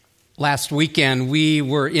Last weekend, we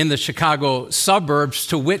were in the Chicago suburbs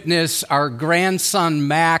to witness our grandson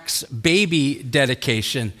Mac's baby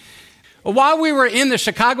dedication. While we were in the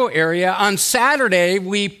Chicago area, on Saturday,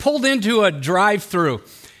 we pulled into a drive-thru,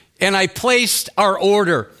 and I placed our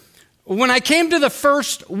order. When I came to the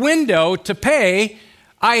first window to pay,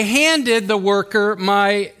 I handed the worker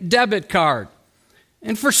my debit card.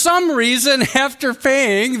 And for some reason, after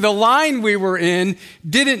paying, the line we were in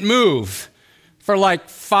didn't move for like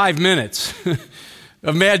 5 minutes.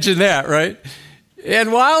 Imagine that, right?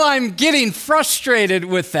 And while I'm getting frustrated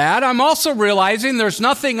with that, I'm also realizing there's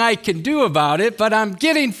nothing I can do about it, but I'm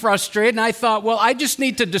getting frustrated, and I thought, well, I just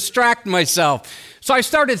need to distract myself. So I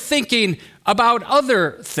started thinking about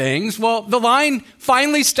other things. Well, the line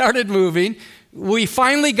finally started moving. We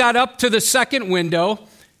finally got up to the second window,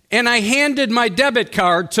 and I handed my debit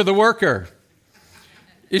card to the worker.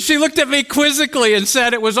 She looked at me quizzically and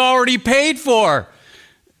said it was already paid for.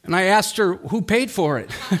 And I asked her, who paid for it?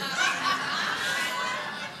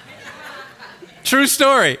 True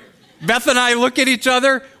story. Beth and I look at each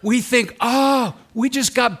other. We think, we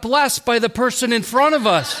just got blessed by the person in front of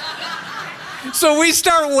us. So we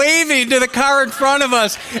start waving to the car in front of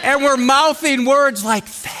us, and we're mouthing words like,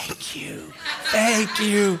 thank you, thank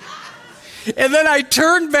you. And then I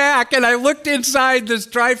turned back and I looked inside this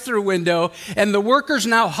drive-thru window, and the worker's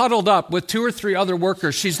now huddled up with 2 or 3 other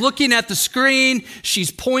workers. She's looking at the screen, she's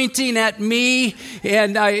pointing at me,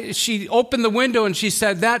 and she opened the window and she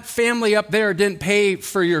said, that family up there didn't pay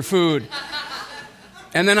for your food.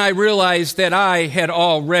 And then I realized that I had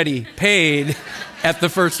already paid at the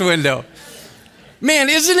first window. Man,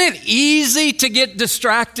 isn't it easy to get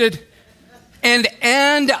distracted and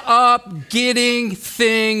end up getting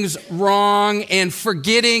things wrong and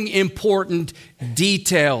forgetting important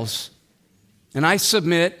details? And I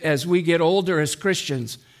submit, as we get older as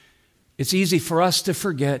Christians, it's easy for us to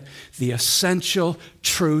forget the essential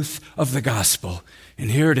truth of the gospel.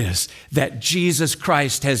 And here it is, that Jesus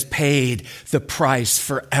Christ has paid the price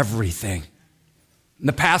for everything.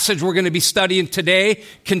 The passage we're going to be studying today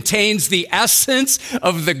contains the essence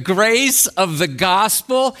of the grace of the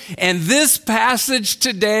gospel, and this passage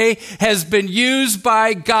today has been used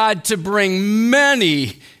by God to bring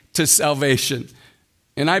many to salvation.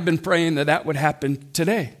 And I've been praying that that would happen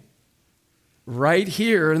today, right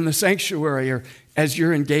here in the sanctuary, or as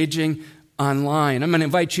you're engaging online. I'm going to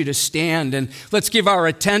invite you to stand, and let's give our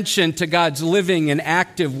attention to God's living and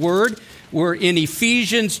active word. We're in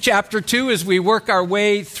Ephesians chapter 2 as we work our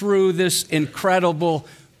way through this incredible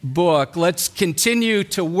book. Let's continue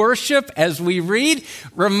to worship as we read,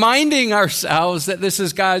 reminding ourselves that this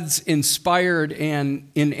is God's inspired and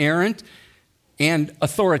inerrant and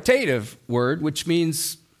authoritative word, which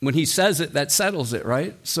means when he says it, that settles it,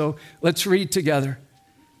 right? So let's read together.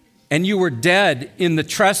 And you were dead in the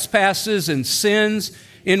trespasses and sins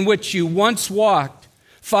in which you once walked,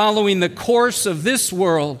 following the course of this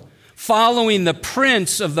world, following the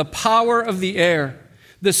prince of the power of the air,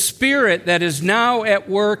 the spirit that is now at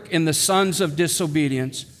work in the sons of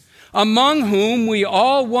disobedience, among whom we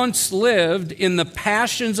all once lived in the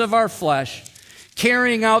passions of our flesh,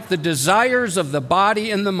 carrying out the desires of the body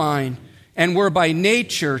and the mind, and were by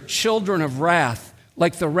nature children of wrath,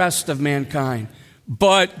 like the rest of mankind.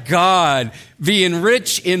 But God, being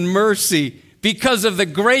rich in mercy, because of the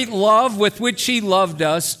great love with which he loved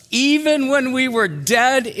us, even when we were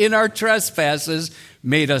dead in our trespasses,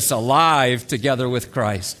 made us alive together with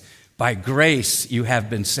Christ. By grace you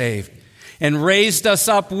have been saved, and raised us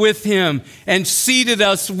up with him, and seated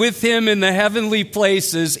us with him in the heavenly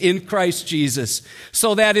places in Christ Jesus,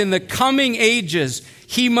 so that in the coming ages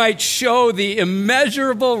he might show the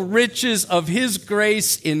immeasurable riches of his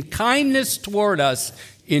grace in kindness toward us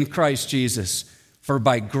in Christ Jesus. For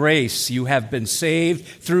by grace you have been saved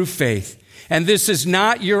through faith. And this is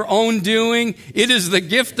not your own doing. It is the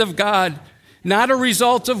gift of God, not a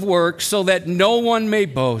result of works, so that no one may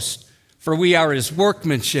boast. For we are his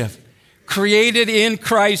workmanship, created in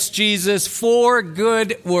Christ Jesus for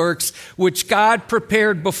good works, which God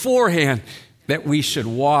prepared beforehand that we should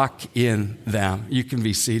walk in them. You can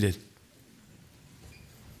be seated.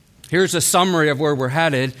 Here's a summary of where we're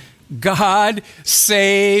headed. God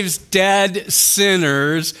saves dead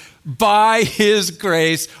sinners by his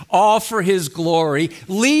grace, all for his glory,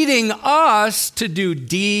 leading us to do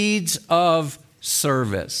deeds of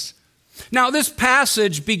service. Now, this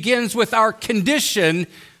passage begins with our condition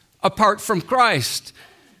apart from Christ.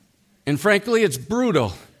 And frankly, it's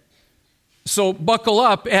brutal. So buckle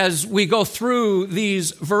up as we go through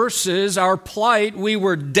these verses. Our plight, we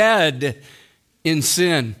were dead in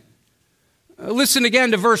sin. Listen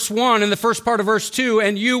again to verse 1 and the first part of verse 2.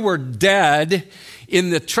 And you were dead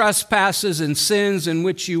in the trespasses and sins in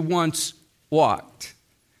which you once walked.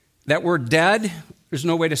 That word dead, there's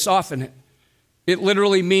no way to soften it. It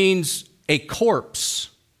literally means a corpse.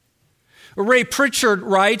 Ray Pritchard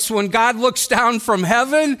writes, when God looks down from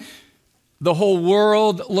heaven, the whole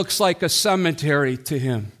world looks like a cemetery to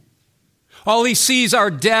him. All he sees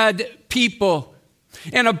are dead people.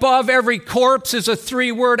 And above every corpse is a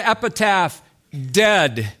 3-word epitaph,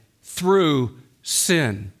 dead through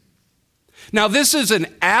sin. Now, this is an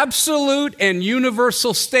absolute and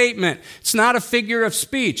universal statement. It's not a figure of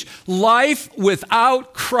speech. Life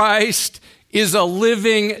without Christ is a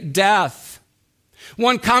living death.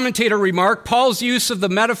 One commentator remarked, Paul's use of the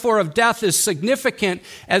metaphor of death is significant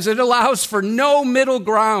as it allows for no middle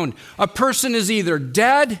ground. A person is either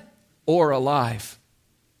dead or alive.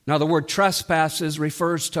 Now, the word trespasses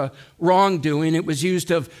refers to wrongdoing. It was used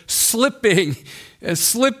of slipping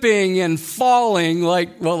and falling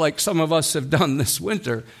like some of us have done this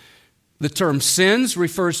winter. The term sins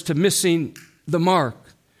refers to missing the mark.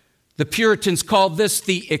 The Puritans called this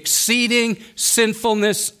the exceeding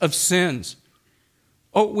sinfulness of sins.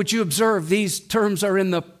 Oh, would you observe these terms are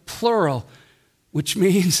in the plural, which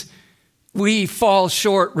means we fall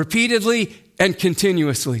short repeatedly and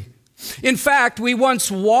continuously. In fact, we once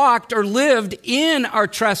walked or lived in our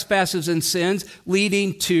trespasses and sins,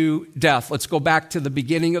 leading to death. Let's go back to the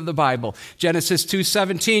beginning of the Bible. Genesis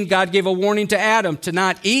 2:17, God gave a warning to Adam to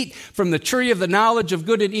not eat from the tree of the knowledge of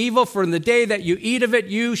good and evil, for in the day that you eat of it,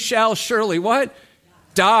 you shall surely, what?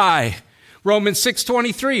 Die. Romans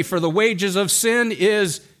 6:23, for the wages of sin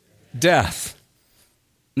is death.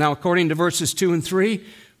 Now, according to verses 2 and 3,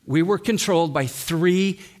 we were controlled by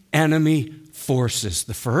 3 enemy forces.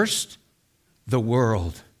 The first, the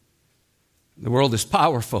world. The world is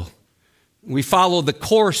powerful. We follow the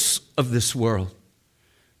course of this world.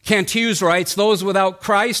 Kent Hughes writes, those without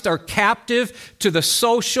Christ are captive to the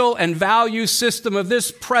social and value system of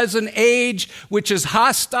this present age, which is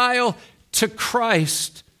hostile to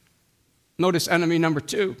Christ. Notice enemy number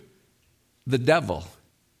 2, the devil.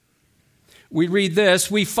 We read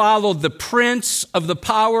this, we followed the prince of the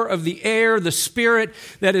power of the air, the spirit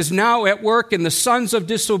that is now at work in the sons of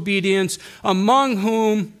disobedience, among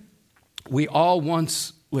whom we all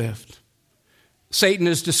once lived. Satan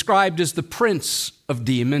is described as the prince of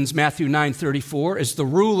demons, Matthew 9:34, as the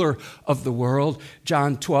ruler of the world,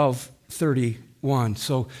 John 12:31.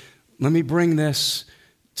 So let me bring this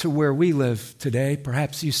to where we live today.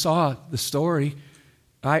 Perhaps you saw the story.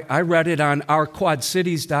 I read it on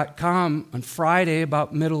ourquadcities.com on Friday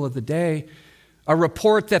about middle of the day, a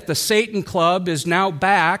report that the Satan Club is now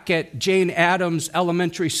back at Jane Addams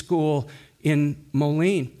Elementary School in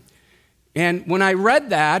Moline. And when I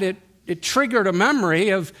read that, it triggered a memory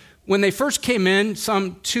of when they first came in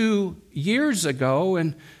some 2 years ago,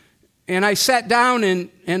 and I sat down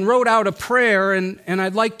and wrote out a prayer, and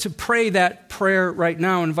I'd like to pray that prayer right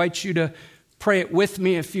now. I invite you to pray it with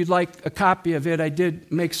me if you'd like a copy of it. I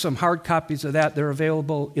did make some hard copies of that. They're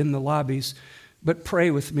available in the lobbies. But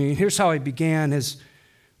pray with me. Here's how I began. As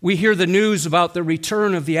we hear the news about the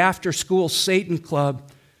return of the after-school Satan Club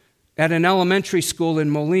at an elementary school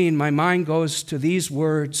in Moline, my mind goes to these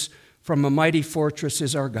words from a mighty fortress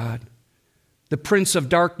is our God. The Prince of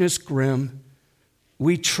Darkness grim,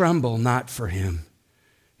 we tremble not for him.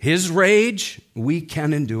 His rage we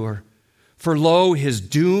can endure. For lo, his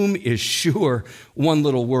doom is sure. One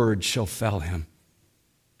little word shall fell him.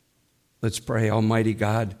 Let's pray. Almighty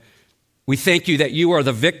God, we thank you that you are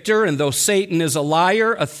the victor, and though Satan is a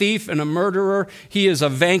liar, a thief, and a murderer, he is a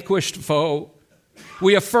vanquished foe.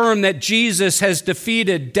 We affirm that Jesus has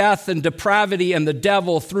defeated death and depravity and the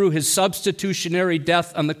devil through his substitutionary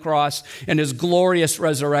death on the cross and his glorious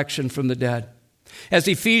resurrection from the dead. As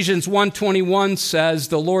Ephesians 1:21 says,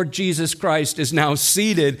 the Lord Jesus Christ is now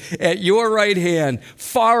seated at your right hand,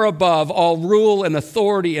 far above all rule and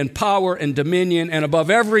authority and power and dominion, and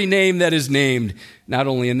above every name that is named, not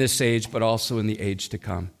only in this age, but also in the age to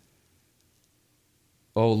come.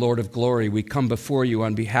 O Lord of glory, we come before you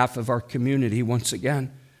on behalf of our community once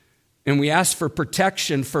again, and we ask for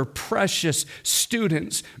protection for precious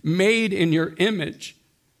students made in your image.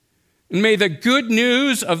 And may the good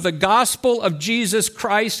news of the gospel of Jesus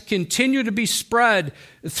Christ continue to be spread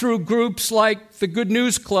through groups like the Good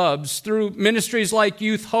News Clubs, through ministries like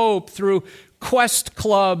Youth Hope, through Quest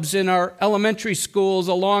Clubs in our elementary schools,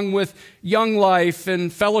 along with Young Life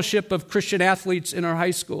and Fellowship of Christian Athletes in our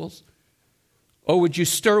high schools. Oh, would you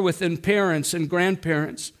stir within parents and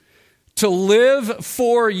grandparents to live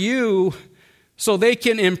for you so they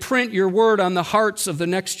can imprint your word on the hearts of the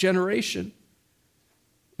next generation.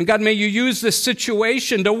 And God, may you use this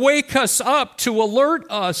situation to wake us up, to alert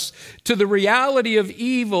us to the reality of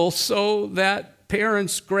evil so that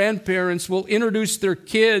parents, grandparents will introduce their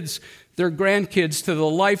kids, their grandkids to the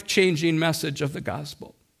life-changing message of the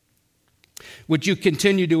gospel. Would you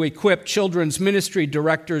continue to equip children's ministry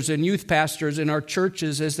directors and youth pastors in our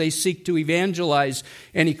churches as they seek to evangelize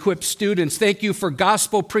and equip students? Thank you for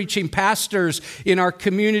gospel-preaching pastors in our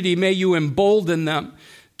community. May you embolden them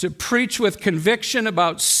to preach with conviction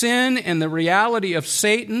about sin and the reality of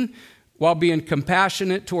Satan while being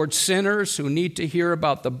compassionate towards sinners who need to hear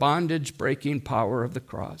about the bondage-breaking power of the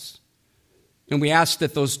cross. And we ask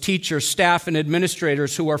that those teachers, staff, and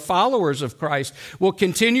administrators who are followers of Christ will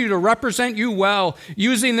continue to represent you well,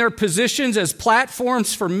 using their positions as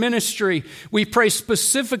platforms for ministry. We pray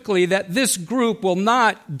specifically that this group will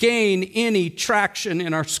not gain any traction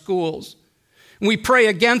in our schools. We pray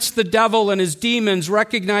against the devil and his demons,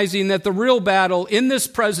 recognizing that the real battle in this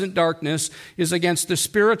present darkness is against the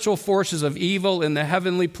spiritual forces of evil in the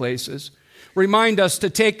heavenly places. Remind us to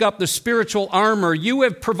take up the spiritual armor you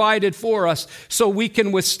have provided for us so we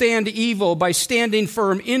can withstand evil by standing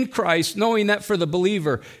firm in Christ, knowing that for the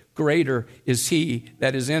believer, greater is he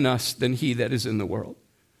that is in us than he that is in the world.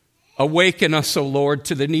 Awaken us, O Lord,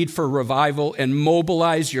 to the need for revival and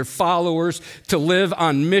mobilize your followers to live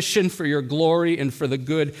on mission for your glory and for the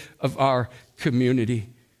good of our community.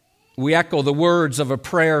 We echo the words of a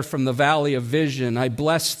prayer from the Valley of Vision. I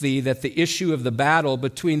bless thee that the issue of the battle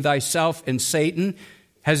between thyself and Satan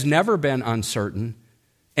has never been uncertain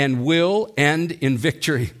and will end in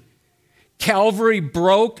victory. Calvary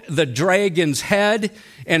broke the dragon's head,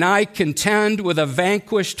 and I contend with a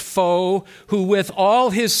vanquished foe who with all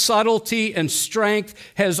his subtlety and strength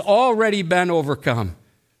has already been overcome.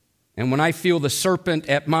 And when I feel the serpent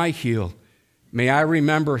at my heel, may I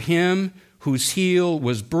remember him whose heel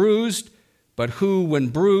was bruised, but who, when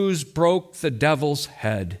bruised, broke the devil's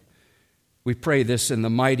head. We pray this in the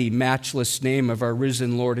mighty, matchless name of our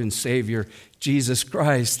risen Lord and Savior, Jesus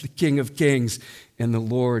Christ, the King of Kings and the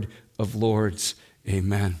Lord of Lords.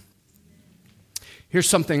 Amen. Here's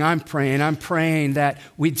something I'm praying. I'm praying that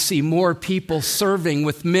we'd see more people serving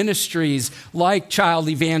with ministries like Child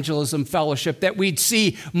Evangelism Fellowship, that we'd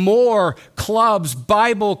see more clubs,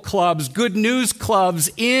 Bible clubs, good news clubs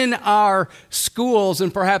in our schools,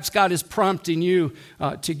 and perhaps God is prompting you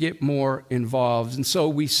to get more involved. And so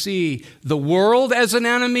we see the world as an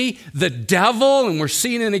enemy, the devil, and we're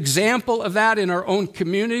seeing an example of that in our own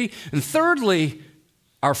community. And thirdly,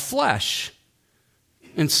 our flesh.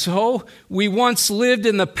 And so we once lived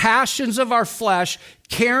in the passions of our flesh,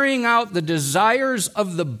 carrying out the desires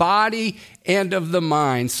of the body and of the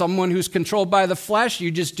mind. Someone who's controlled by the flesh,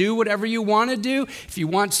 you just do whatever you want to do. If you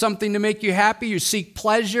want something to make you happy, you seek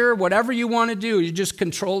pleasure, whatever you want to do, you're just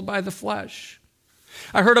controlled by the flesh.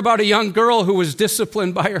 I heard about a young girl who was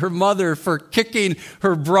disciplined by her mother for kicking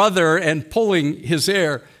her brother and pulling his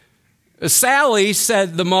hair. Sally,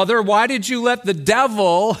 said the mother, why did you let the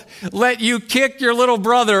devil let you kick your little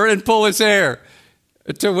brother and pull his hair?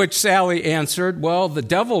 To which Sally answered, well, the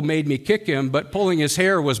devil made me kick him, but pulling his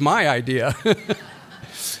hair was my idea.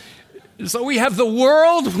 So we have the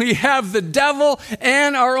world, we have the devil,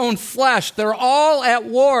 and our own flesh. They're all at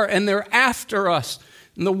war, and they're after us.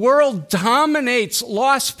 And the world dominates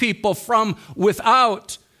lost people from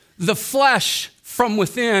without, the flesh from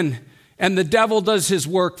within. And the devil does his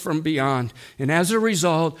work from beyond. And as a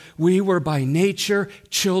result, we were by nature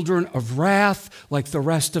children of wrath like the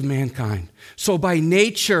rest of mankind. So by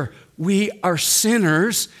nature, we are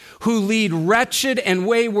sinners who lead wretched and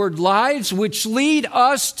wayward lives, which lead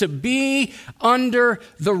us to be under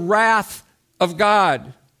the wrath of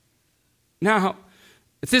God. Now,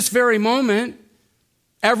 at this very moment,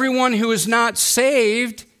 everyone who is not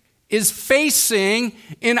saved is facing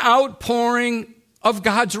an outpouring of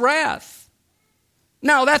God's wrath.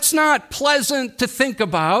 Now, that's not pleasant to think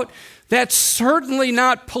about. That's certainly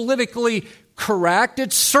not politically correct.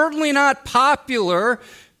 It's certainly not popular.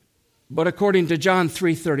 But according to John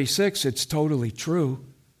 3:36, it's totally true.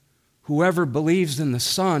 Whoever believes in the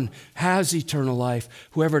Son has eternal life.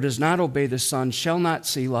 Whoever does not obey the Son shall not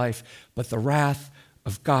see life, but the wrath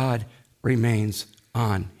of God remains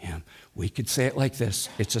on him. We could say it like this.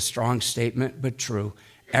 It's a strong statement, but true.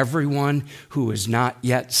 Everyone who is not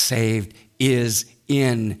yet saved is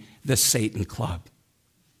in the Satan club.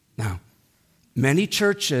 Now, many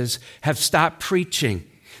churches have stopped preaching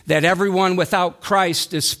that everyone without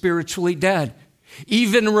Christ is spiritually dead,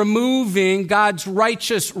 even removing God's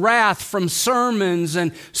righteous wrath from sermons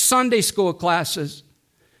and Sunday school classes.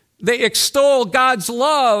 They extol God's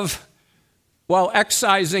love while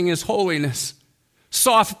excising his holiness.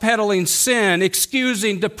 soft-pedaling sin,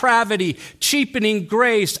 excusing depravity, cheapening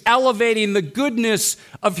grace, elevating the goodness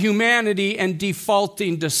of humanity, and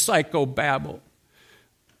defaulting to psychobabble.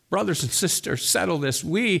 Brothers and sisters, settle this.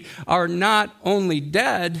 We are not only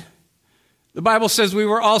dead, the Bible says we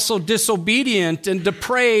were also disobedient and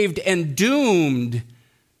depraved and doomed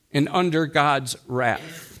and under God's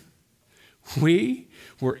wrath. We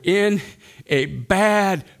were in a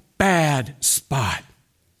bad spot.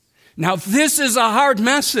 Now, this is a hard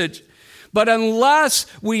message, but unless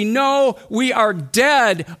we know we are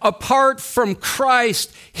dead apart from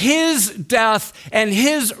Christ, his death and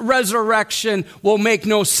his resurrection will make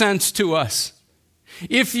no sense to us.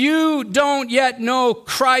 If you don't yet know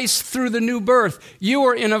Christ through the new birth, you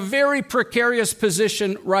are in a very precarious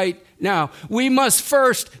position right now. We must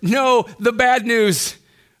first know the bad news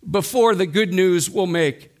before the good news will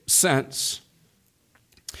make sense.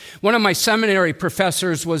 One of my seminary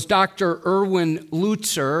professors was Dr. Erwin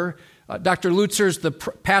Lutzer. Dr. Lutzer is the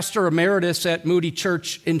pastor emeritus at Moody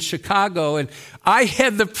Church in Chicago, and I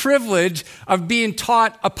had the privilege of being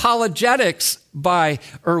taught apologetics by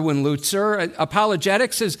Erwin Lutzer.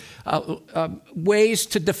 Apologetics is ways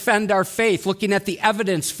to defend our faith, looking at the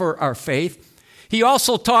evidence for our faith. He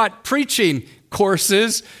also taught preaching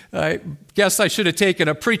courses. I guess I should have taken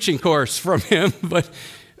a preaching course from him, but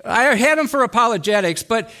I had him for apologetics,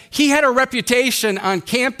 but he had a reputation on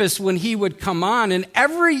campus when he would come on, and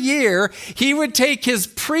every year he would take his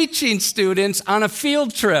preaching students on a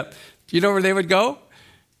field trip. Do you know where they would go?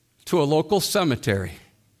 To a local cemetery.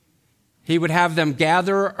 He would have them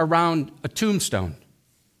gather around a tombstone,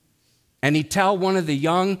 and he'd tell one of the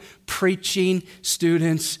young preaching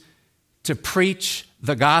students to preach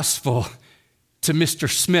the gospel to Mr.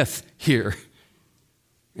 Smith here.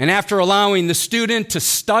 And after allowing the student to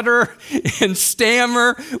stutter and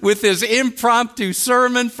stammer with his impromptu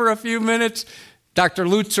sermon for a few minutes, Dr.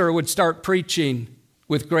 Lutzer would start preaching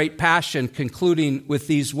with great passion, concluding with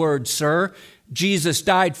these words, "Sir, Jesus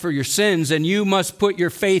died for your sins, and you must put your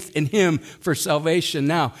faith in him for salvation."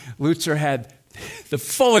 Now, Lutzer had the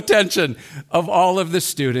full attention of all of the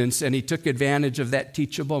students, and he took advantage of that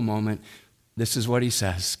teachable moment. This is what he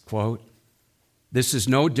says, quote, "This is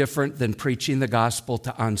no different than preaching the gospel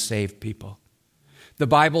to unsaved people. The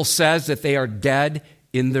Bible says that they are dead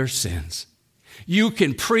in their sins. You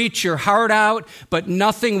can preach your heart out, but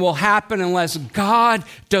nothing will happen unless God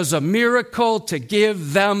does a miracle to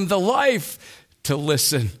give them the life to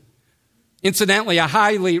listen." Incidentally, I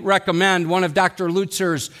highly recommend one of Dr.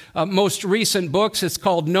 Lutzer's most recent books. It's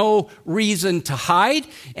called No Reason to Hide,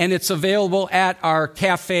 and it's available at our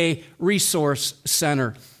Cafe Resource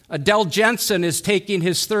Center. Dell Jensen is taking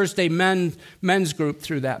his Thursday men's group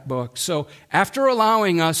through that book. So after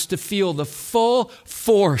allowing us to feel the full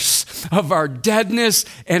force of our deadness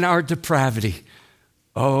and our depravity,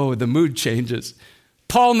 the mood changes.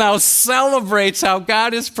 Paul now celebrates how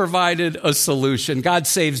God has provided a solution. God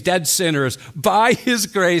saves dead sinners by his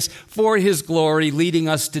grace for his glory, leading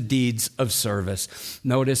us to deeds of service.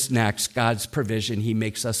 Notice next, God's provision. He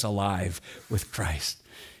makes us alive with Christ.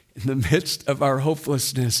 In the midst of our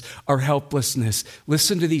hopelessness, our helplessness,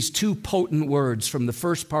 listen to these two potent words from the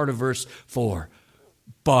first part of verse 4.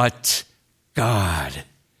 But God.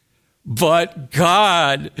 But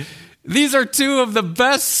God. These are two of the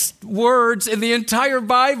best words in the entire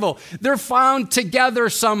Bible. They're found together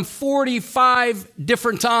some 45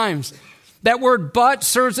 different times. That word but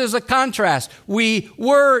serves as a contrast. We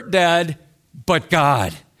were dead, but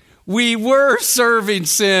God. We were serving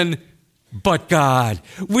sin, but God.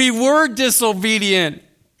 We were disobedient,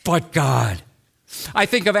 but God. I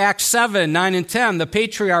think of Acts 7, 9, and 10. The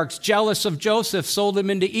patriarchs, jealous of Joseph, sold him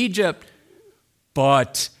into Egypt,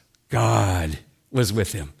 but God was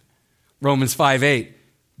with him. Romans 5:8.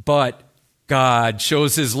 But God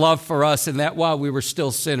shows his love for us in that while we were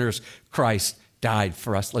still sinners, Christ died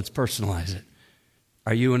for us. Let's personalize it.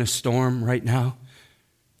 Are you in a storm right now?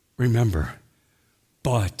 Remember,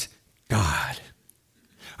 but God.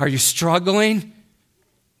 Are you struggling?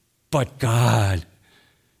 But God.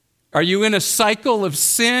 Are you in a cycle of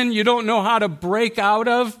sin you don't know how to break out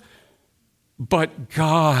of? But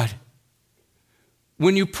God.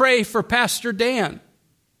 When you pray for Pastor Dan,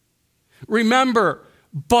 remember,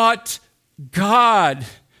 but God. In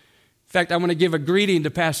fact, I want to give a greeting to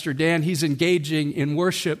Pastor Dan. He's engaging in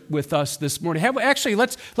worship with us this morning. Actually,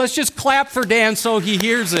 let's just clap for Dan so he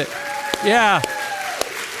hears it. Yeah.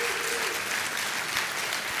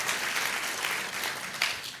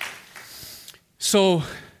 So,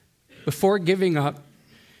 before giving up,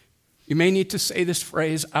 you may need to say this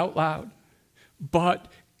phrase out loud.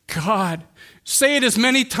 But God. Say it as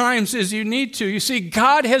many times as you need to. You see,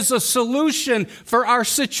 God has a solution for our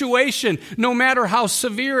situation, no matter how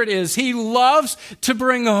severe it is. He loves to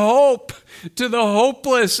bring hope to the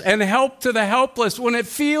hopeless and help to the helpless. When it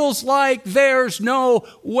feels like there's no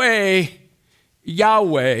way,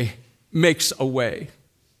 Yahweh makes a way.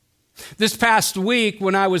 This past week,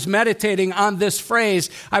 when I was meditating on this phrase,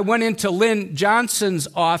 I went into Lynn Johnson's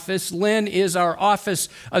office. Lynn is our office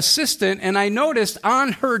assistant, and I noticed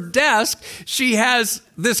on her desk, she has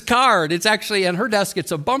this card. It's actually on her desk,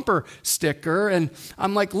 it's a bumper sticker, and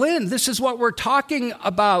I'm like, Lynn, this is what we're talking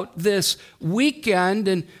about this weekend,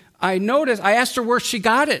 and I asked her where she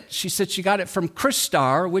got it. She said she got it from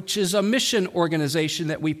Christar, which is a mission organization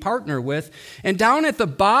that we partner with. And down at the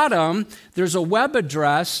bottom, there's a web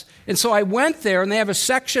address. And so I went there, and they have a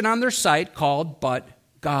section on their site called But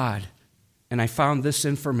God. And I found this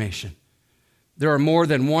information. There are more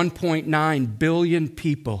than 1.9 billion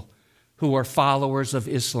people who are followers of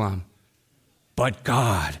Islam. But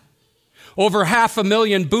God. Over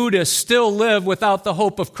 500,000 Buddhists still live without the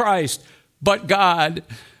hope of Christ. But God.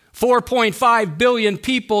 4.5 billion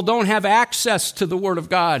people don't have access to the Word of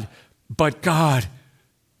God, but God.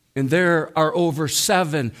 And there are over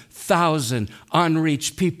 7,000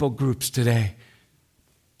 unreached people groups today,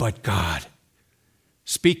 but God.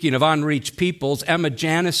 Speaking of unreached peoples, Emma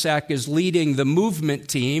Janicek is leading the movement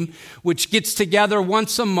team, which gets together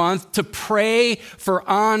once a month to pray for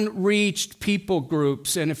unreached people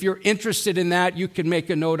groups. And if you're interested in that, you can make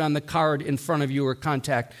a note on the card in front of you or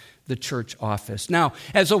contact the church office. Now,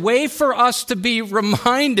 as a way for us to be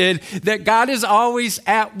reminded that God is always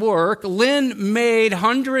at work, Lynn made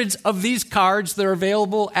hundreds of these cards that are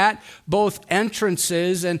available at both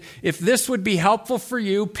entrances. And if this would be helpful for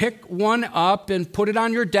you, pick one up and put it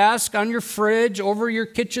on your desk, on your fridge, over your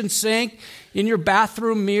kitchen sink, in your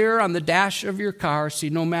bathroom mirror, on the dash of your car. See,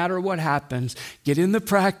 no matter what happens, get in the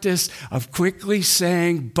practice of quickly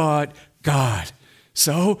saying, but God.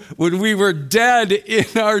 So, when we were dead in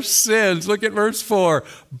our sins, look at verse 4.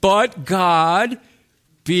 But God,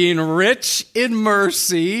 being rich in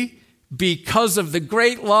mercy, because of the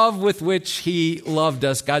great love with which He loved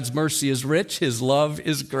us. God's mercy is rich. His love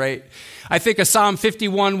is great. I think of Psalm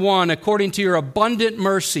 51:1, according to your abundant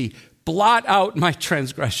mercy, blot out my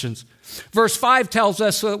transgressions. Verse 5 tells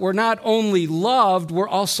us that we're not only loved, we're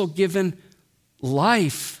also given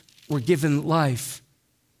life. We're given life.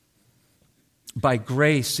 By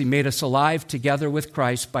grace, He made us alive together with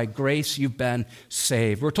Christ. By grace, you've been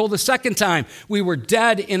saved. We're told the second time we were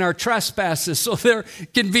dead in our trespasses, so there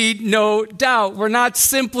can be no doubt. We're not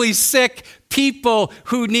simply sick people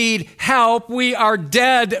who need help. We are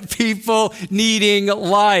dead people needing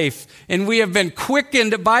life. And we have been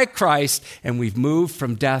quickened by Christ, and we've moved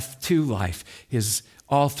from death to life,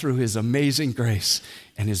 all through His amazing grace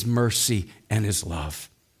and His mercy and His love.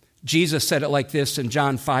 Jesus said it like this in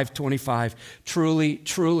John 5:25. Truly,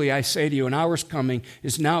 truly, I say to you, an hour's coming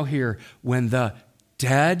is now here when the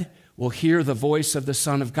dead will hear the voice of the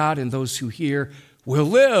Son of God, and those who hear will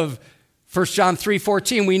live. 1 John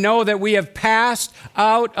 3:14, we know that we have passed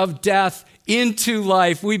out of death into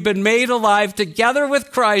life. We've been made alive together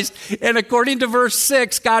with Christ, and according to verse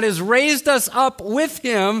 6, God has raised us up with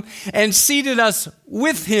Him and seated us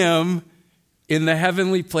with Him in the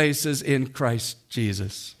heavenly places in Christ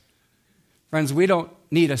Jesus. Friends, we don't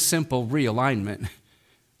need a simple realignment.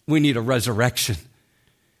 We need a resurrection.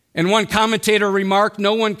 And one commentator remarked,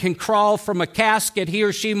 no one can crawl from a casket. He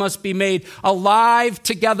or she must be made alive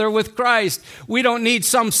together with Christ. We don't need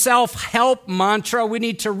some self-help mantra. We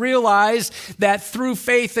need to realize that through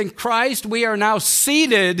faith in Christ, we are now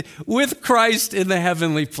seated with Christ in the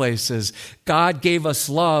heavenly places. God gave us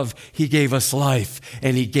love. He gave us life,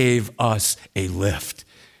 and He gave us a lift.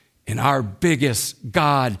 And our biggest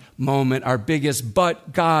God moment, our biggest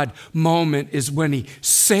but God moment is when He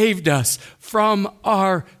saved us from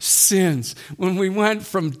our sins, when we went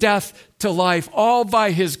from death to life, all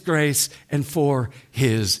by His grace and for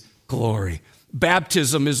His glory.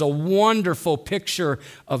 Baptism is a wonderful picture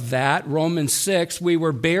of that. Romans 6, we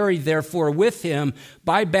were buried, therefore, with Him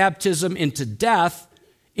by baptism into death,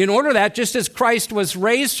 in order that, just as Christ was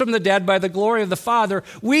raised from the dead by the glory of the Father,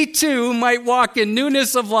 we too might walk in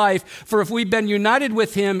newness of life. For if we've been united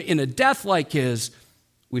with Him in a death like His,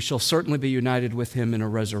 we shall certainly be united with Him in a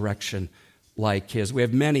resurrection like His. We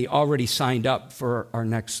have many already signed up for our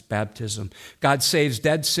next baptism. God saves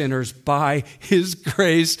dead sinners by His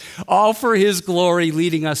grace, all for His glory,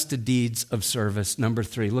 leading us to deeds of service. Number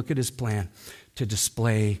 3, look at His plan to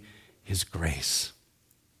display His grace.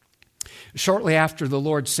 Shortly after the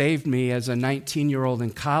Lord saved me as a 19-year-old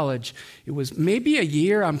in college, it was maybe a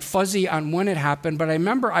year, I'm fuzzy on when it happened, but I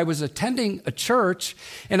remember I was attending a church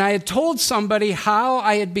and I had told somebody how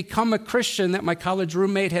I had become a Christian, that my college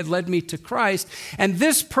roommate had led me to Christ, and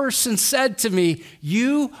this person said to me,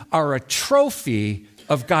 "You are a trophy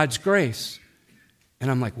of God's grace." And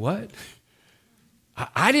I'm like, what?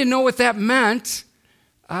 I didn't know what that meant.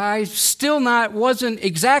 I still wasn't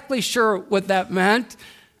exactly sure what that meant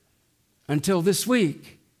until this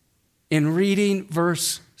week in reading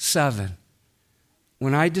verse 7,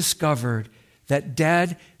 when I discovered that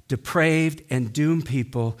dead, depraved, and doomed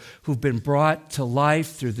people who've been brought to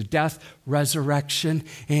life through the death, resurrection,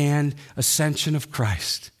 and ascension of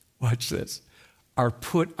Christ, watch this, are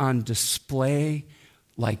put on display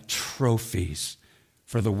like trophies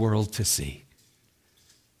for the world to see,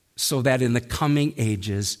 so that in the coming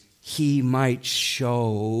ages he might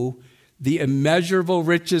show the immeasurable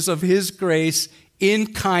riches of his grace in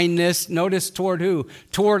kindness, notice toward who?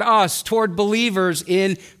 Toward us, toward believers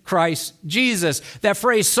in Christ Jesus. That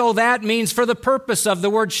phrase, "so that," means for the purpose of.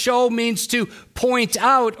 The word "show" means to point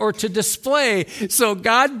out or to display. So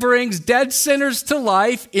God brings dead sinners to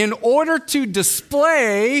life in order to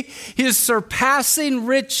display his surpassing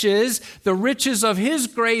riches, the riches of his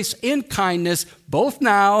grace in kindness, both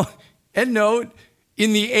now, and note,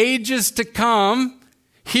 in the ages to come,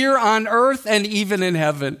 here on earth and even in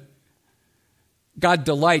heaven. God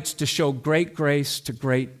delights to show great grace to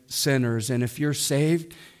great sinners. And if you're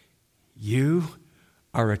saved, you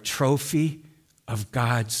are a trophy of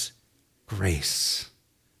God's grace.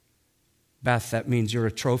 Beth, that means you're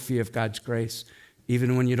a trophy of God's grace,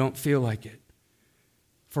 even when you don't feel like it.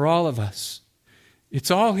 For all of us,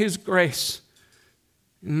 it's all his grace.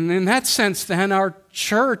 And in that sense, then, our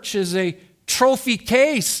church is a trophy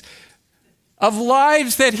case of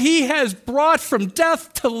lives that he has brought from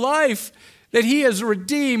death to life, that he has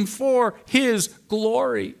redeemed for his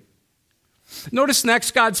glory. Notice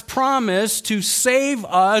next God's promise to save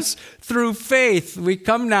us through faith. We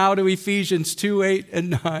come now to Ephesians 2, 8,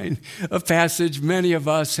 and 9, a passage many of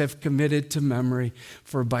us have committed to memory.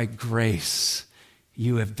 For by grace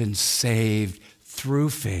you have been saved through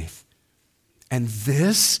faith. And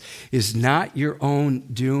this is not your own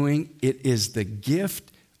doing. It is the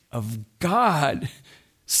gift of God,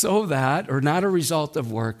 so that, or not a result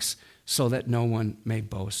of works, so that no one may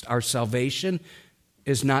boast. Our salvation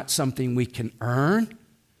is not something we can earn.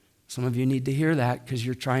 Some of you need to hear that because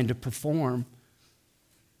you're trying to perform.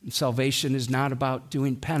 And salvation is not about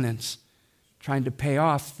doing penance, trying to pay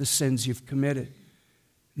off the sins you've committed.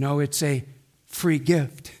 No, it's a free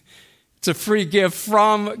gift. It's a free gift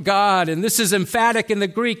from God. And this is emphatic in the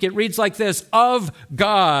Greek. It reads like this: of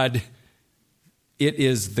God, it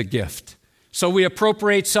is the gift. So we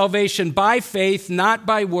appropriate salvation by faith, not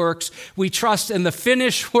by works. We trust in the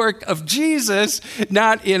finished work of Jesus,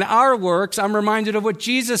 not in our works. I'm reminded of what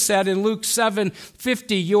Jesus said in Luke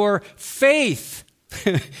 7:50. Your faith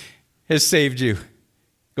has saved you.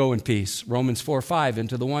 Go in peace. Romans 4:5. And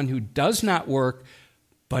to the one who does not work,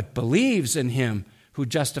 but believes in him who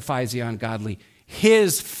justifies the ungodly,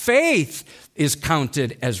 his faith is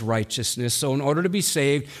counted as righteousness. So in order to be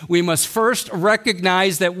saved, we must first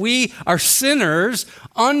recognize that we are sinners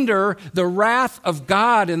under the wrath of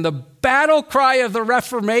God. And the battle cry of the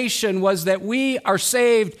Reformation was that we are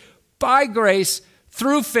saved by grace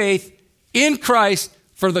through faith in Christ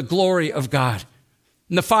for the glory of God.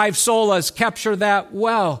 And the five solas capture that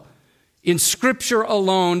well. In Scripture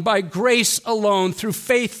alone, by grace alone, through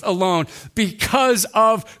faith alone, because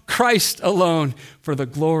of Christ alone, for the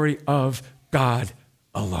glory of God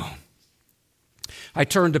alone. I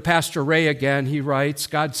turn to Pastor Ray again. He writes,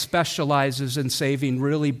 God specializes in saving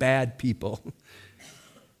really bad people.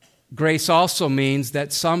 Grace also means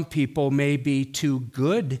that some people may be too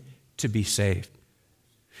good to be saved.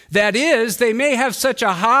 That is, they may have such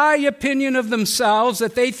a high opinion of themselves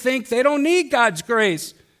that they think they don't need God's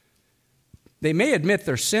grace. They may admit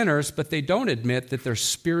they're sinners, but they don't admit that they're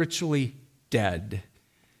spiritually dead.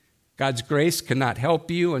 God's grace cannot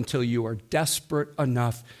help you until you are desperate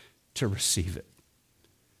enough to receive it.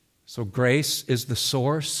 So grace is the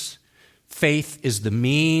source, faith is the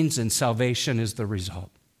means, and salvation is the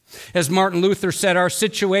result. As Martin Luther said, our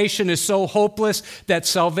situation is so hopeless that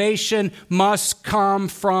salvation must come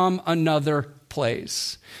from another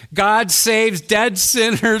place. God saves dead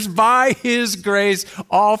sinners by his grace,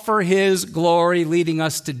 all for his glory, leading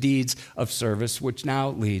us to deeds of service, which now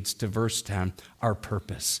leads to verse 10, our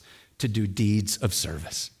purpose, to do deeds of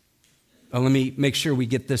service. Well, let me make sure we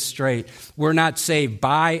get this straight. We're not saved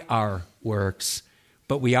by our works,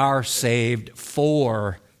 but we are saved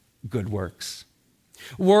for good works.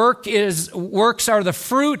 Works are the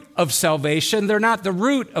fruit of salvation. They're not the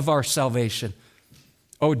root of our salvation.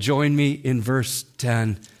 Oh, join me in verse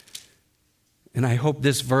 10. And I hope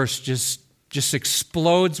this verse just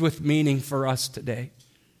explodes with meaning for us today.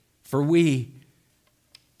 For we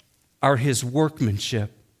are his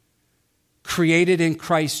workmanship, created in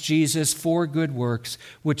Christ Jesus for good works,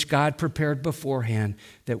 which God prepared beforehand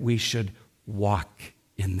that we should walk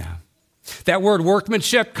in them. That word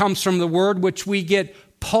workmanship comes from the word which we get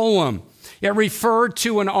poem. It referred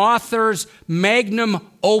to an author's magnum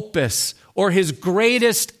opus or his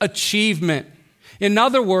greatest achievement. In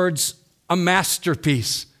other words, a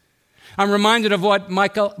masterpiece. I'm reminded of what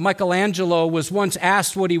Michelangelo was once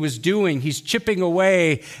asked what he was doing. He's chipping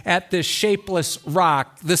away at this shapeless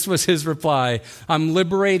rock. This was his reply: "I'm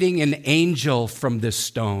liberating an angel from this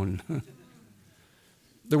stone."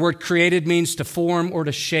 The word created means to form or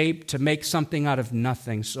to shape, to make something out of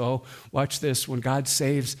nothing. So watch this. When God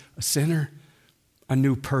saves a sinner, a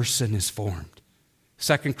new person is formed.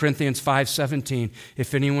 2 Corinthians 5:17,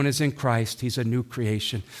 if anyone is in Christ, he's a new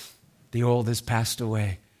creation. The old has passed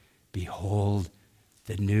away. Behold,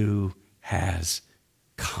 the new has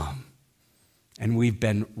come. And we've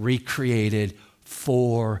been recreated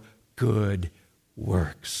for good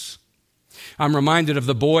works. I'm reminded of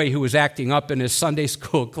the boy who was acting up in his Sunday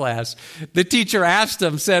school class. The teacher asked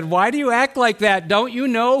him, said, "Why do you act like that? Don't you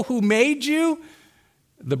know who made you?"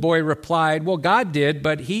 The boy replied, "Well, God did,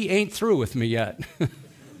 but he ain't through with me yet."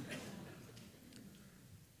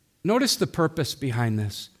 Notice the purpose behind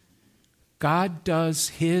this. God does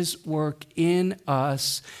his work in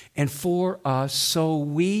us and for us so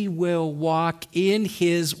we will walk in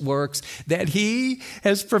his works that he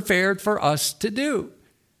has prepared for us to do.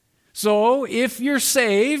 So if you're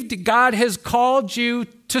saved, God has called you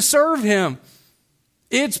to serve him.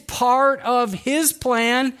 It's part of his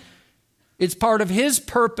plan. It's part of his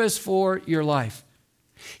purpose for your life.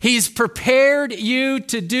 He's prepared you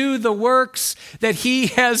to do the works that he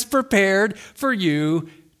has prepared for you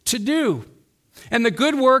to do. And the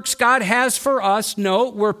good works God has for us,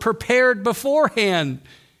 note, were prepared beforehand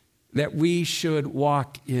that we should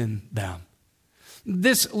walk in them.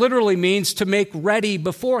 This literally means to make ready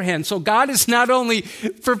beforehand. So God has not only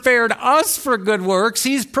prepared us for good works,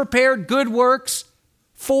 he's prepared good works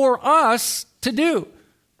for us to do.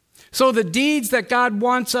 So the deeds that God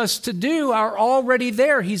wants us to do are already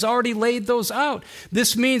there. He's already laid those out.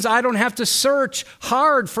 This means I don't have to search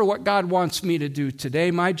hard for what God wants me to do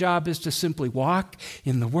today. My job is to simply walk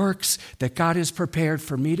in the works that God has prepared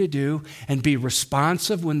for me to do and be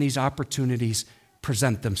responsive when these opportunities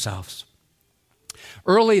present themselves.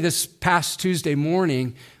 Early this past Tuesday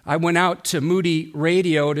morning, I went out to Moody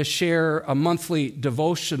Radio to share a monthly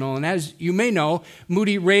devotional. And as you may know,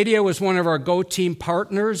 Moody Radio is one of our Go Team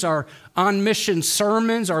partners. Our on-mission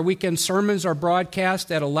sermons, our weekend sermons are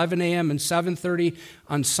broadcast at 11 a.m. and 7:30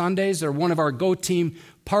 on Sundays. They're one of our Go Team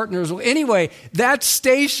partners. Well, anyway, that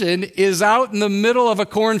station is out in the middle of a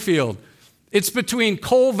cornfield. It's between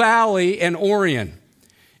Coal Valley and Orion.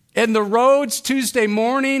 And the roads Tuesday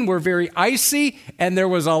morning were very icy, and there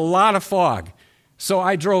was a lot of fog. So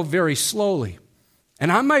I drove very slowly.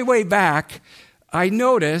 And on my way back, I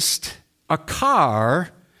noticed a car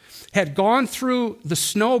had gone through the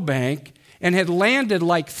snowbank and had landed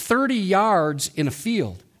like 30 yards in a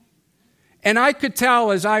field. And I could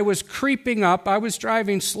tell as I was creeping up, I was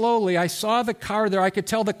driving slowly, I saw the car there. I could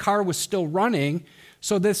tell the car was still running.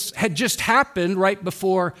 So this had just happened right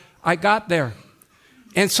before I got there.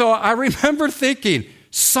 And so I remember thinking,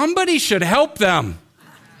 somebody should help them.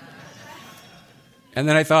 And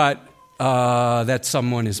then I thought, that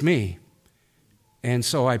someone is me. And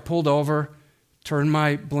so I pulled over, turned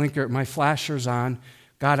my flashers on,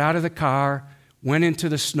 got out of the car, went into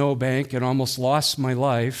the snowbank and almost lost my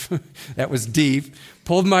life. That was deep.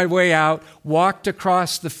 Pulled my way out, walked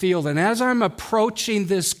across the field. And as I'm approaching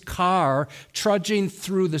this car, trudging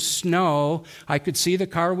through the snow, I could see the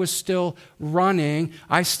car was still running.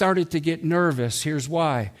 I started to get nervous. Here's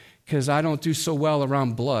why. Because I don't do so well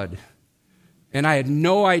around blood. And I had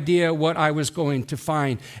no idea what I was going to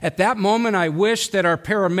find. At that moment, I wished that our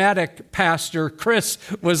paramedic pastor, Chris,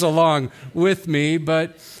 was along with me.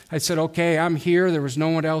 But I said, okay, I'm here. There was no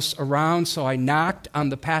one else around. So I knocked on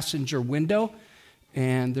the passenger window.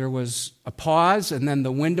 And there was a pause. And then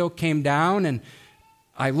the window came down. And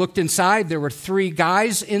I looked inside. There were 3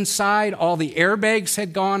 guys inside. All the airbags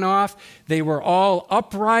had gone off. They were all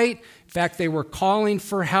upright. In fact, they were calling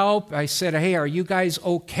for help. I said, hey, are you guys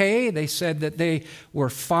okay? They said that they were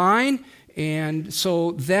fine. And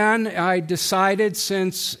so then I decided,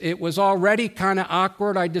 since it was already kind of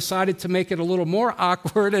awkward, I decided to make it a little more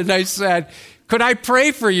awkward. And I said, could I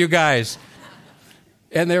pray for you guys?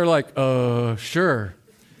 And they were like, sure.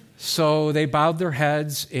 So they bowed their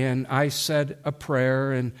heads, and I said a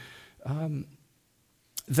prayer. And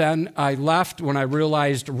then I left when I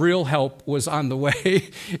realized real help was on the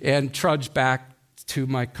way and trudged back to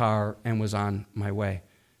my car and was on my way.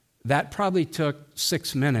 That probably took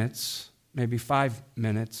 6 minutes, maybe 5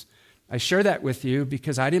 minutes. I share that with you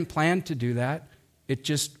because I didn't plan to do that. It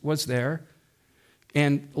just was there.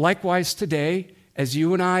 And likewise today, as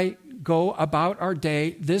you and I go about our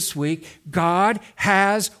day this week, God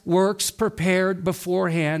has works prepared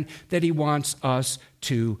beforehand that He wants us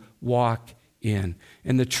to walk in.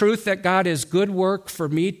 And the truth that God has good work for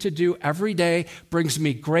me to do every day brings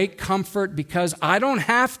me great comfort, because I don't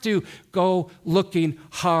have to go looking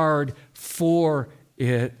hard for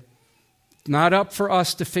it. Not up for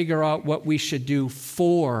us to figure out what we should do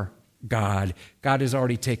for God. God has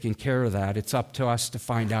already taken care of that. It's up to us to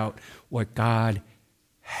find out what God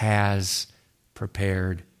has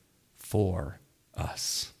prepared for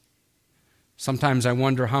us. Sometimes I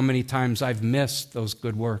wonder how many times I've missed those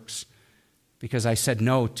good works because I said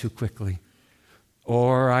no too quickly,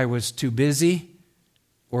 or I was too busy,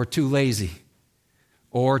 or too lazy,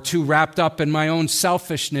 or too wrapped up in my own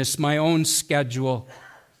selfishness, my own schedule.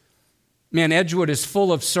 Man, Edgewood is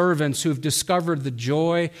full of servants who've discovered the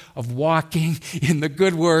joy of walking in the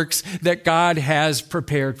good works that God has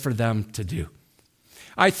prepared for them to do.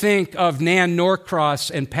 I think of Nan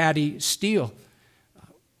Norcross and Patty Steele.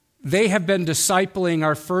 They have been discipling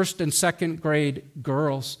our first and second grade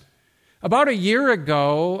girls. About a year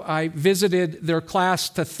ago, I visited their class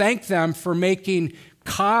to thank them for making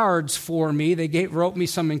cards for me. They wrote me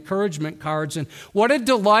some encouragement cards, and what a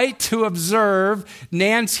delight to observe,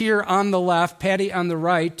 Nan's here on the left, Patty on the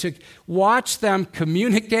right, to watch them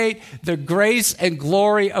communicate the grace and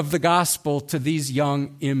glory of the gospel to these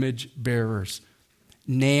young image bearers.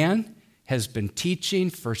 Nan has been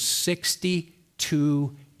teaching for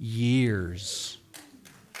 62 years.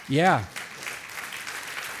 Yeah.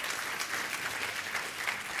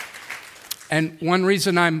 And one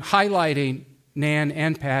reason I'm highlighting Nan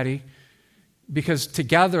and Patty, because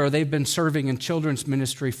together they've been serving in children's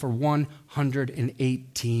ministry for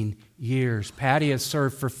 118 years. Patty has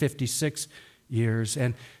served for 56 years.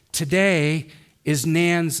 And today is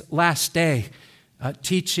Nan's last day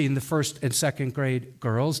teaching the first and second grade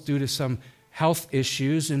girls due to some health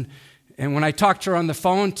issues. And when I talked to her on the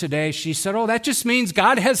phone today, she said, that just means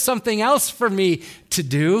God has something else for me to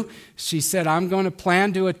do. She said, I'm going to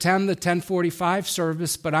plan to attend the 10:45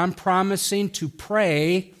 service, but I'm promising to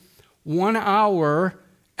pray 1 hour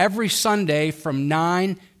every Sunday from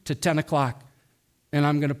 9 to 10 o'clock. And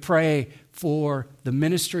I'm going to pray for the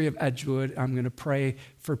ministry of Edgewood. I'm going to pray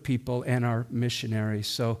for people and our missionaries.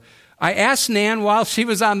 So I asked Nan while she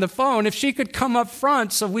was on the phone if she could come up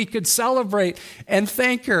front so we could celebrate and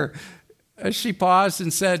thank her. She paused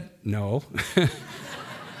and said, no.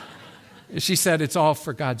 She said, it's all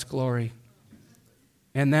for God's glory.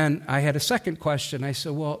 And then I had a second question. I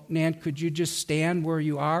said, well, Nan, could you just stand where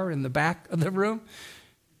you are in the back of the room?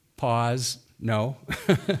 Pause. No.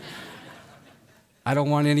 I don't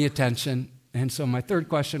want any attention. And so my third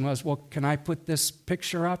question was, well, can I put this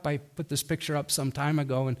picture up? I put this picture up some time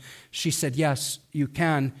ago. And she said, yes, you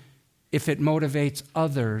can, if it motivates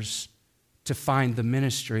others to find the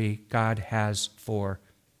ministry God has for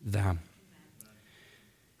them.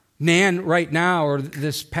 Nan, right now, or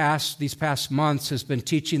these past months, has been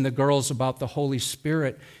teaching the girls about the Holy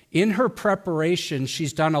Spirit. In her preparation,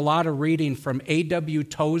 she's done a lot of reading from A.W.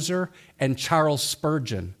 Tozer and Charles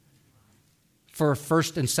Spurgeon for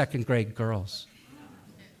first and second grade girls.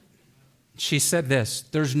 She said this,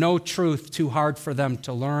 there's no truth too hard for them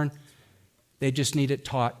to learn. They just need it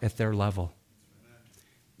taught at their level.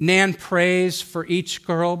 Nan prays for each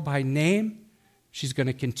girl by name. She's going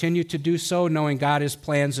to continue to do so, knowing God has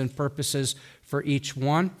plans and purposes for each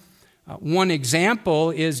one. One example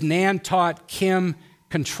is Nan taught Kim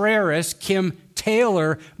Contreras, Kim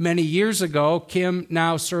Taylor, many years ago. Kim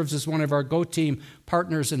now serves as one of our Go Team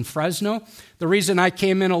partners in Fresno. The reason I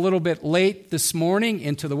came in a little bit late this morning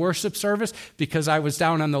into the worship service, because I was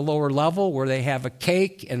down on the lower level where they have a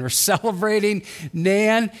cake and are celebrating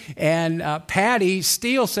Nan. And Patty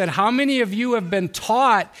Steele said, how many of you have been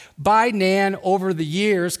taught by Nan over the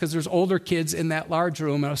years? Because there's older kids in that large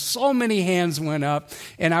room. And so many hands went up.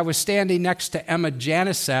 And I was standing next to Emma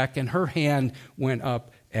Janisek, and her hand went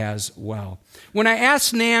up as well. When I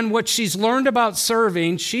asked Nan what she's learned about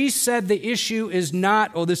serving, she said the issue is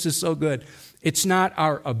not, this is so good, It's not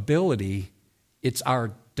our ability, it's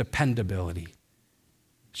our dependability.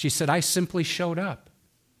 She said, I simply showed up.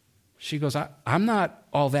 She goes, I'm not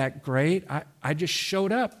all that great. I just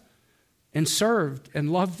showed up and served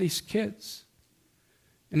and loved these kids.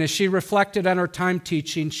 And as she reflected on her time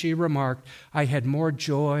teaching, she remarked, I had more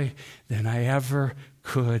joy than I ever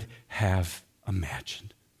could have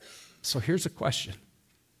imagined. So here's a question.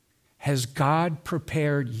 Has God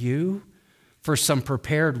prepared you for some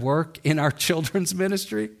prepared work in our children's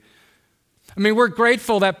ministry? I mean, we're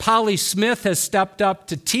grateful that Polly Smith has stepped up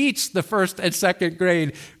to teach the first and second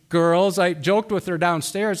grade girls. I joked with her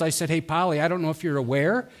downstairs. I said, hey, Polly, I don't know if you're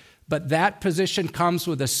aware, but that position comes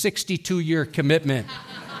with a 62-year commitment.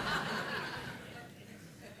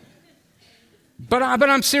 But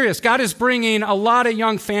I'm serious. God is bringing a lot of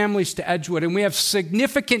young families to Edgewood, and we have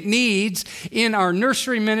significant needs in our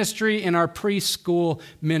nursery ministry, in our preschool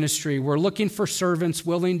ministry. We're looking for servants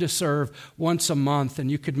willing to serve once a month,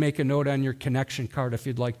 and you could make a note on your connection card if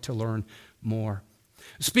you'd like to learn more.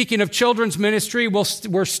 Speaking of children's ministry,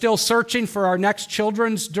 we're still searching for our next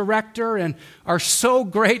children's director and are so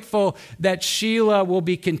grateful that Sheila will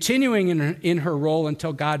be continuing in her role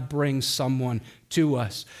until God brings someone to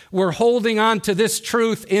us. We're holding on to this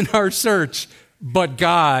truth in our search, but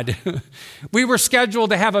God. We were scheduled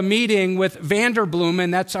to have a meeting with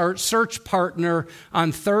Vanderbloemen, that's our search partner,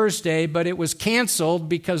 on Thursday, but it was canceled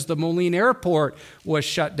because the Moline Airport was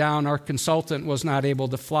shut down. Our consultant was not able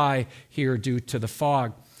to fly here due to the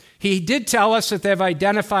fog. He did tell us that they've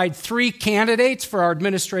identified 3 candidates for our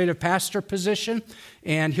administrative pastor position,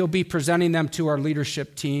 and he'll be presenting them to our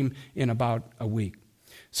leadership team in about a week.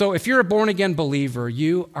 So if you're a born-again believer,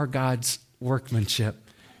 you are God's workmanship.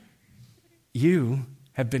 You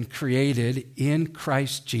have been created in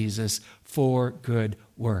Christ Jesus for good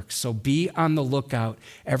works. So be on the lookout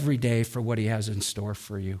every day for what he has in store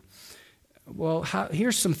for you. Well,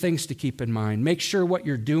 here's some things to keep in mind. Make sure what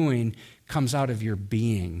you're doing comes out of your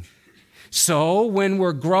being. So when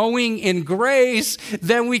we're growing in grace,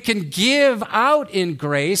 then we can give out in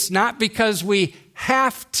grace, not because we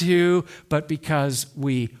have to, but because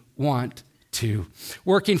we want to.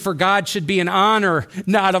 Working for God should be an honor,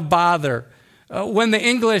 not a bother. When the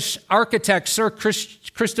English architect Sir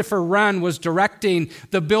Christopher Wren was directing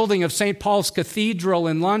the building of St. Paul's Cathedral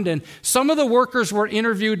in London, some of the workers were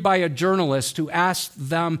interviewed by a journalist who asked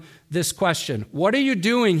them this question: "What are you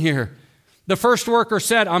doing here?" The first worker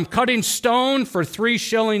said, "I'm cutting stone for 3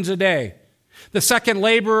 shillings a day." The second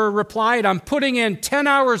laborer replied, "I'm putting in 10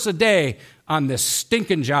 hours a day on this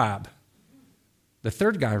stinking job." The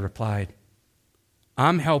third guy replied,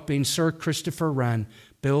 "I'm helping Sir Christopher Wren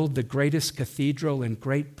build the greatest cathedral in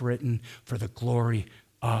Great Britain for the glory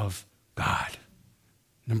of God."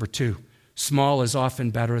 Number 2, small is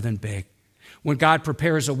often better than big. When God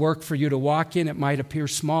prepares a work for you to walk in, it might appear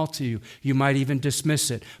small to you. You might even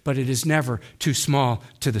dismiss it, but it is never too small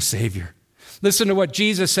to the Savior. Listen to what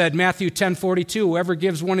Jesus said, Matthew 10:42, "Whoever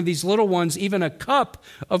gives one of these little ones even a cup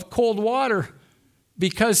of cold water,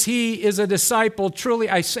 because he is a disciple, truly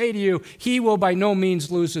I say to you, he will by no means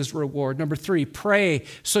lose his reward." Number 3, pray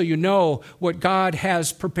so you know what God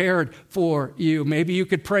has prepared for you. Maybe you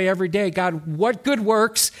could pray every day, "God, what good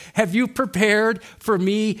works have you prepared for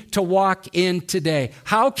me to walk in today?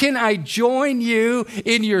 How can I join you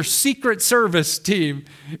in your secret service team?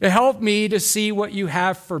 Help me to see what you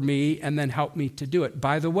have for me and then help me to do it."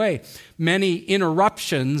 By the way, many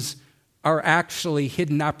interruptions are actually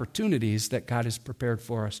hidden opportunities that God has prepared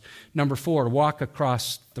for us. Number 4, walk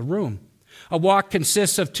across the room. A walk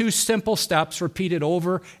consists of 2 simple steps repeated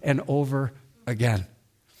over and over again.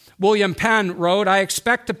 William Penn wrote, "I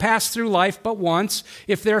expect to pass through life but once.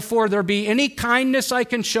 If therefore there be any kindness I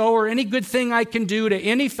can show or any good thing I can do to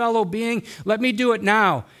any fellow being, let me do it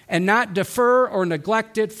now and not defer or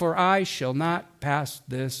neglect it, for I shall not pass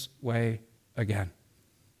this way again."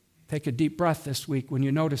 Take a deep breath this week when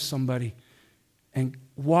you notice somebody and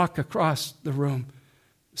walk across the room.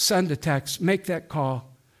 Send a text, make that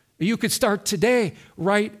call. You could start today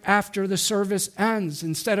right after the service ends.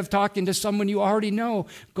 Instead of talking to someone you already know,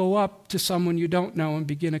 go up to someone you don't know and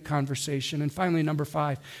begin a conversation. And finally, number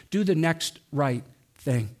 5, do the next right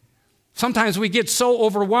thing. Sometimes we get so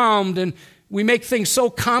overwhelmed and we make things so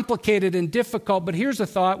complicated and difficult, but here's a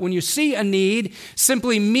thought. When you see a need,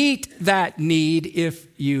 simply meet that need if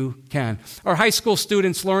you can. Our high school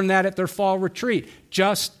students learned that at their fall retreat.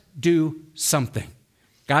 Just do something.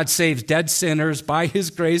 God saves dead sinners by his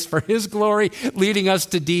grace for his glory, leading us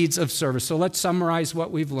to deeds of service. So let's summarize what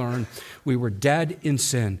we've learned. We were dead in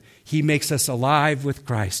sin. He makes us alive with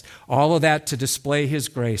Christ. All of that to display his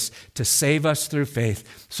grace, to save us through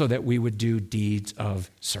faith so that we would do deeds of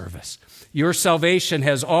service. Your salvation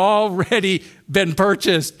has already been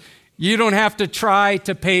purchased. You don't have to try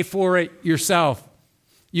to pay for it yourself.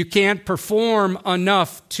 You can't perform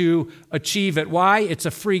enough to achieve it. Why? It's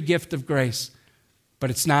a free gift of grace, but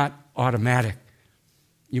it's not automatic.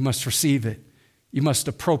 You must receive it. You must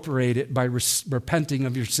appropriate it by repenting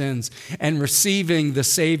of your sins and receiving the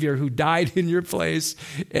Savior who died in your place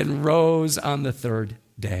and rose on the third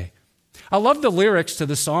day. I love the lyrics to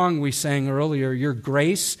the song we sang earlier. Your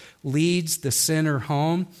grace leads the sinner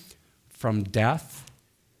home from death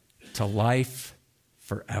to life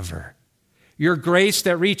forever. Your grace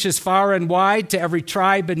that reaches far and wide to every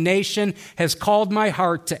tribe and nation has called my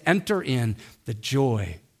heart to enter in the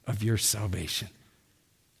joy of your salvation.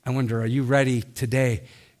 I wonder, are you ready today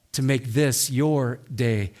to make this your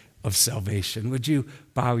day of salvation? Would you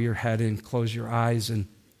bow your head and close your eyes? And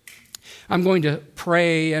I'm going to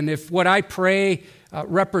pray, and if what I pray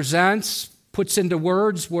represents, puts into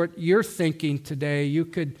words what you're thinking today, you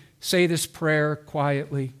could say this prayer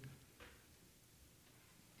quietly.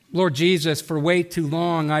 Lord Jesus, for way too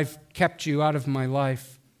long, I've kept you out of my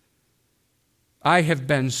life. I have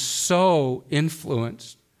been so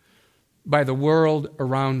influenced by the world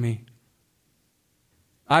around me.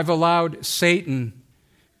 I've allowed Satan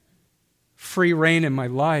free rein in my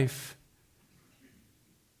life.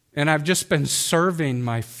 And I've just been serving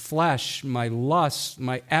my flesh, my lusts,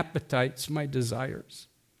 my appetites, my desires.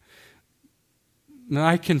 And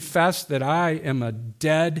I confess that I am a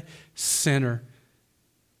dead sinner.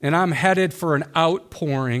 And I'm headed for an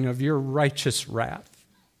outpouring of your righteous wrath.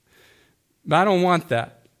 But I don't want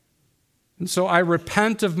that. And so I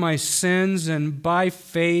repent of my sins, and by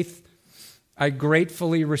faith, I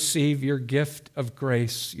gratefully receive your gift of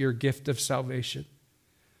grace, your gift of salvation.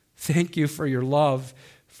 Thank you for your love,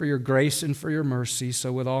 for your grace, and for your mercy.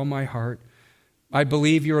 So with all my heart, I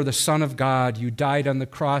believe you are the Son of God. You died on the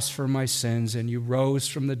cross for my sins, and you rose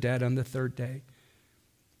from the dead on the third day.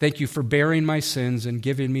 Thank you for bearing my sins and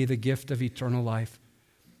giving me the gift of eternal life.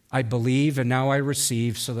 I believe and now I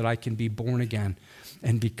receive so that I can be born again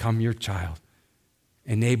and become your child.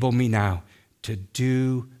 Enable me now to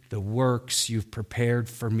do the works you've prepared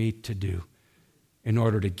for me to do in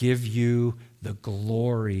order to give you the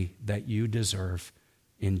glory that you deserve.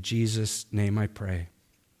 In Jesus' name I pray.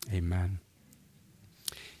 Amen.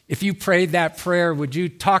 If you prayed that prayer, would you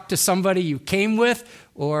talk to somebody you came with,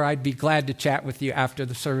 or I'd be glad to chat with you after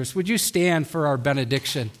the service. Would you stand for our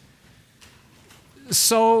benediction?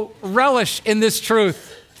 So relish in this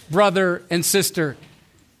truth, brother and sister.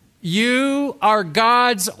 You are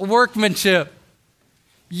God's workmanship.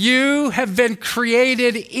 You have been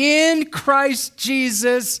created in Christ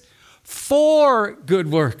Jesus for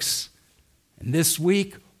good works. And this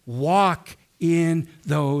week, walk in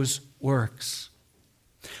those works.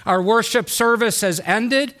 Our worship service has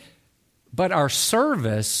ended, but our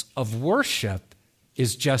service of worship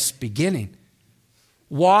is just beginning.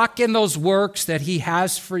 Walk in those works that he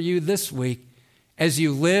has for you this week as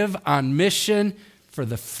you live on mission for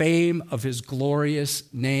the fame of his glorious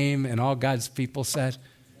name. And all God's people said,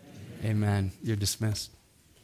 Amen. You're dismissed.